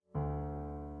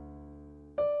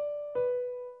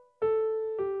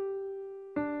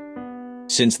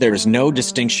since there is no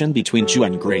distinction between Jew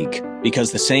and Greek,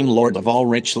 because the same Lord of all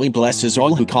richly blesses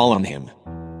all who call on him.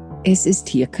 Es ist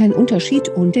hier kein Unterschied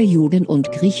unter Juden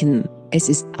und Griechen, es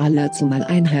ist alle zumal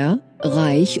ein Herr,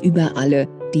 reich über alle,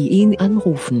 die ihn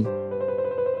anrufen.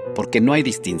 Porque no hay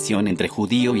distinción entre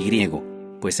judío y griego,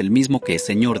 pues el mismo que es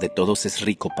Señor de todos es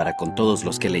rico para con todos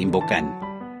los que le invocan.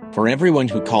 For everyone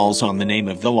who calls on the name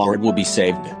of the Lord will be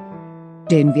saved.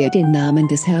 Denn wer den Namen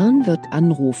des Herrn wird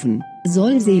anrufen,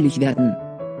 soll selig werden.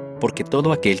 Porque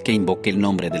todo aquel que invoque el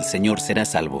nombre del Señor será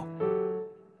salvo.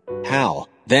 How,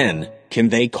 then, can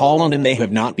they call on him they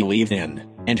have not believed in?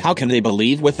 And how can they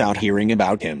believe without hearing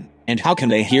about him? And how can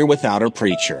they hear without a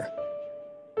preacher?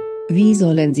 Wie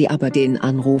sollen sie aber den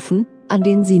anrufen, an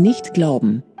den sie nicht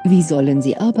glauben? Wie sollen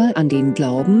sie aber an den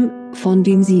glauben, von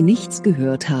dem sie nichts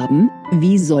gehört haben?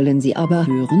 Wie sollen sie aber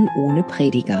hören ohne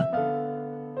Prediger?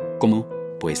 ¿Cómo,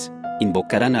 pues,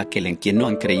 invocarán a aquel en quien no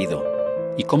han creído?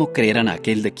 ¿Y cómo creerán a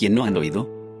aquel de quien no han oído?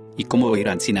 ¿Y cómo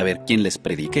oirán sin haber quien les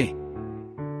predique?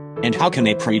 And how can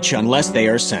they preach unless they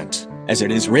are sent? As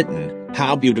it is written,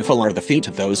 how beautiful are the feet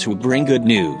of those who bring good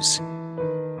news.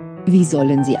 Wie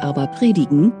sollen sie aber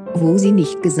predigen, wo sie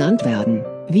nicht gesandt werden?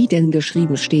 Wie denn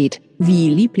geschrieben steht, wie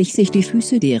lieblich sich die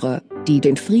Füße derer, die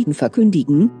den Frieden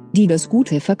verkündigen, die das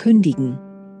Gute verkündigen.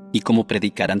 ¿Y cómo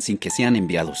predicarán sin que sean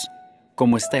enviados?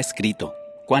 Como está escrito,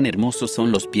 cuán hermosos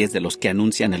son los pies de los que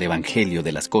anuncian el evangelio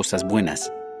de las cosas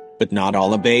buenas. But not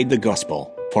all obeyed the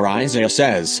gospel, for Isaiah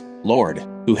says, Lord,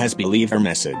 who has believed our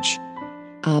message?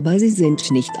 Aber sie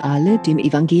sind nicht alle dem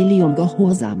Evangelium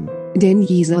gehorsam. Denn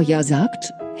Jesaja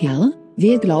sagt, Herr,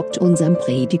 wer glaubt unserem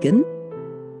Predigen?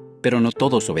 Pero no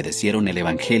todos obedecieron el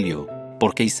evangelio,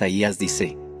 porque Isaías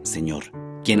dice, Señor,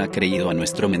 ¿quién ha creído a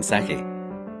nuestro mensaje?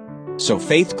 So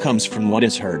faith comes from what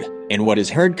is heard, and what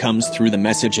is heard comes through the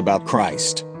message about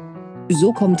Christ.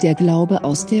 So kommt der Glaube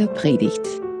aus der Predigt,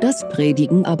 das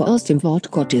Predigen aber aus dem Wort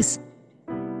Gottes.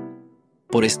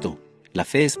 Por esto, la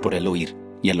fe es por el oír,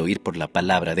 y el oír por la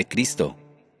palabra de Cristo.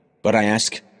 But I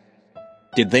ask,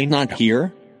 did they not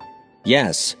hear?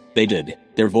 Yes, they did.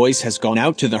 Their voice has gone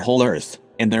out to the whole earth,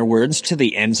 and their words to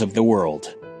the ends of the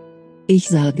world. Ich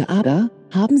sage aber,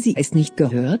 haben sie es nicht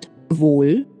gehört?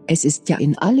 Wohl, es ist ja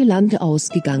in alle Lande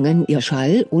ausgegangen ihr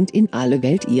Schall und in alle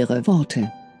Welt ihre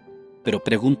Worte. Pero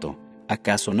pregunto,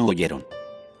 ¿acaso no oyeron?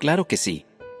 Claro que sí.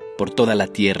 Por toda la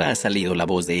tierra ha salido la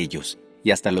voz de ellos,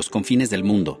 y hasta los confines del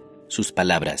mundo, sus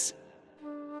palabras.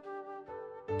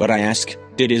 But I ask,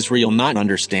 did Israel not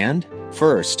understand?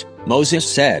 First, Moses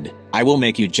said, I will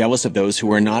make you jealous of those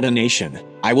who are not a nation.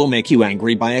 I will make you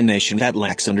angry by a nation that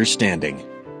lacks understanding.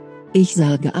 Ich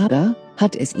sage aber,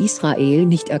 hat es Israel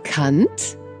nicht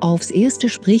erkannt? Aufs Erste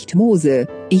spricht Mose,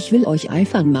 ich will euch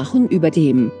eifern machen über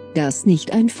dem, das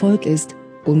nicht ein Volk ist,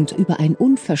 und über ein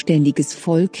unverständiges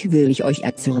Volk will ich euch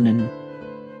erzürnen.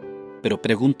 Pero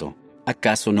pregunto,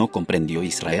 ¿acaso no comprendió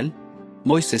Israel?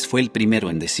 Moisés fue el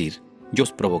primero en decir, yo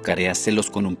os provocaré a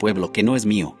celos con un pueblo que no es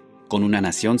mío, con una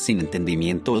nación sin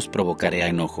entendimiento os provocaré a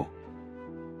enojo.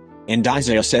 And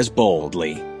Isaiah says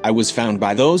boldly, I was found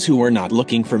by those who were not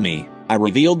looking for me. I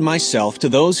revealed myself to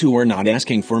those who were not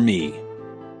asking for me.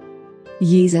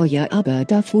 Jesaja aber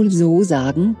darf wohl so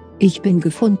sagen, ich bin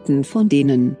gefunden von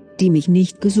denen, die mich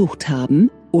nicht gesucht haben,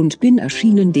 und bin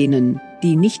erschienen denen,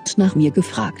 die nicht nach mir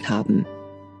gefragt haben.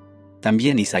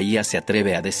 También Isaías se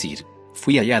atreve a decir,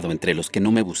 fui hallado entre los que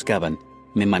no me buscaban,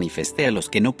 me manifesté a los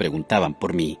que no preguntaban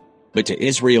por mí. But to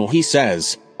Israel he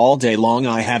says, all day long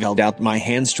I have held out my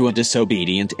hands to a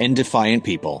disobedient and defiant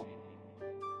people.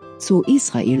 Zu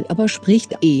Israel aber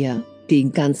spricht er,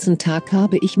 den ganzen Tag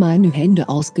habe ich meine Hände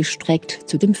ausgestreckt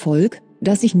zu dem Volk,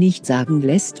 das sich nicht sagen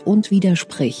lässt und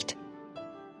widerspricht.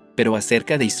 Pero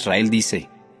acerca de Israel dice,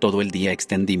 todo el día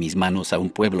extendí mis manos a un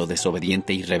pueblo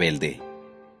desobediente y rebelde.